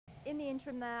in the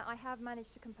interim there, I have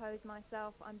managed to compose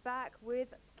myself. I'm back with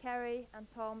Kerry and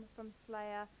Tom from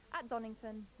Slayer at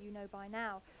Donington, you know by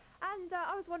now. And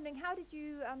I was wondering, how did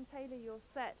you tailor your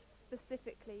set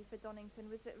specifically for Donington?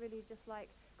 Was it really just like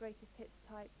greatest hits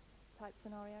type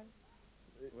scenario?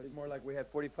 It was more like we had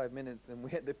 45 minutes and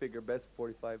we had to pick our best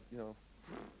 45, you know.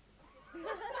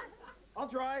 I'll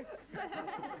try.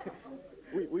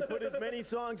 we put as many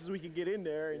songs as we could get in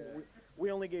there, and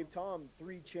we only gave Tom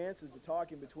 3 chances to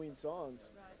talk in between songs,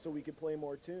 so we could play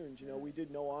more tunes. You know, we did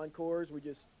no encores. We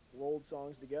just rolled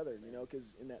songs together, you know,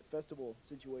 because in that festival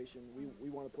situation, we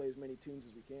want to play as many tunes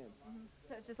as we can.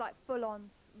 So it's just like full-on,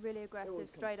 really aggressive,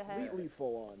 straight ahead. Completely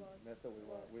full-on. That's what we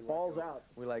want. We Balls like out.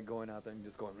 We like going out there and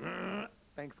just going,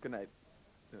 thanks, good night.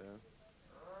 You know?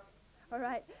 All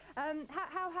right.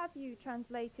 How have you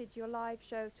translated your live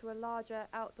show to a larger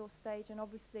outdoor stage and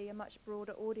obviously a much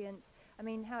broader audience? I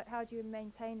mean, how do you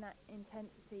maintain that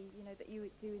intensity, you know, that you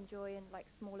do enjoy in like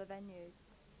smaller venues?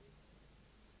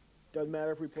 Doesn't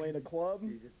matter if we play in a club,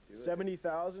 You just do it.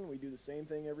 70,000, we do the same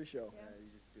thing every show. Yeah, you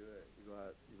just do it.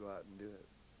 You go out and do it.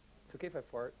 It's okay if I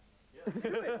fart.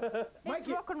 It's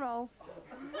rock and roll.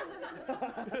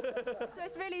 So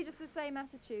it's really just the same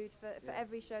attitude for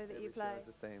every show that you play. Every show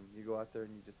is the same. You go out there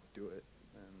and you just do it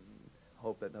and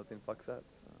hope that nothing fucks up.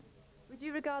 So. Would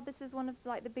you regard this as one of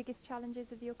like the biggest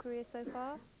challenges of your career so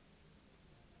far?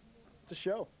 It's a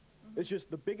show. It's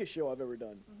just the biggest show I've ever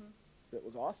done. It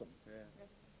was awesome. Yeah.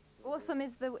 Awesome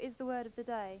is the word of the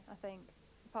day, I think,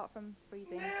 apart from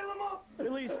breathing.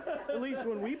 At least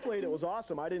when we played, it was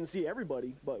awesome. I didn't see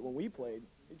everybody, but when we played,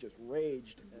 it just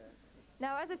raged.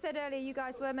 Now, as I said earlier, you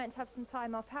guys were meant to have some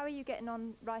time off. How are you getting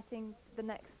on writing the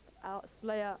next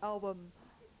Slayer album?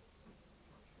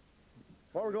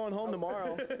 Well, we're going home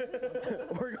tomorrow.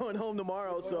 We're going home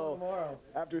tomorrow, so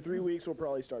after 3 weeks, we'll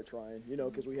probably start trying, you know,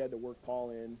 because we had to work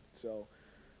Paul in. So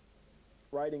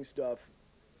writing stuff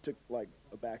took like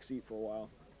a back seat for a while.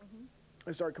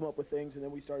 I started coming up with things, and then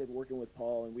we started working with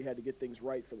Paul, and we had to get things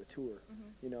right for the tour.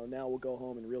 You know, now we'll go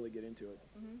home and really get into it.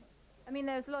 I mean,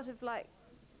 there's a lot of like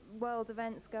world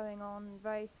events going on,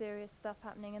 very serious stuff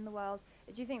happening in the world.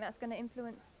 Do you think that's going to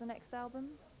influence the next album?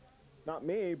 Not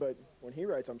me, but when he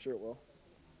writes, I'm sure it will.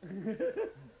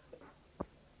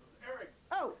 Eric.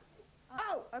 Oh!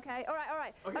 Okay, all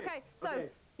right. Okay, so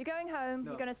you're going home,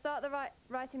 you're going to start the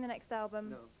writing the next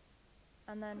album. No.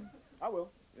 And then... I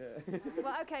will. Yeah.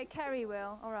 Well, okay, Kerry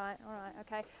will. All right,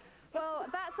 okay. Well,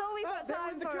 that's all we've got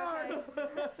time for, okay?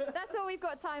 That's all we've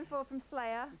got time for from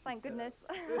Slayer, thank goodness.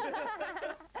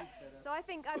 So I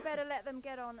think I'd better let them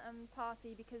get on and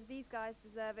party because these guys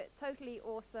deserve it. Totally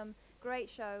awesome, great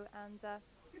show, and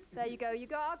there you go. You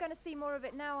are going to see more of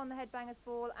it now on the Headbangers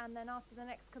Ball, and then after the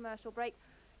next commercial break,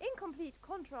 in complete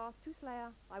contrast to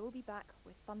Slayer, I will be back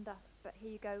with Thunder. But here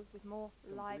you go with more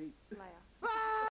live Slayer.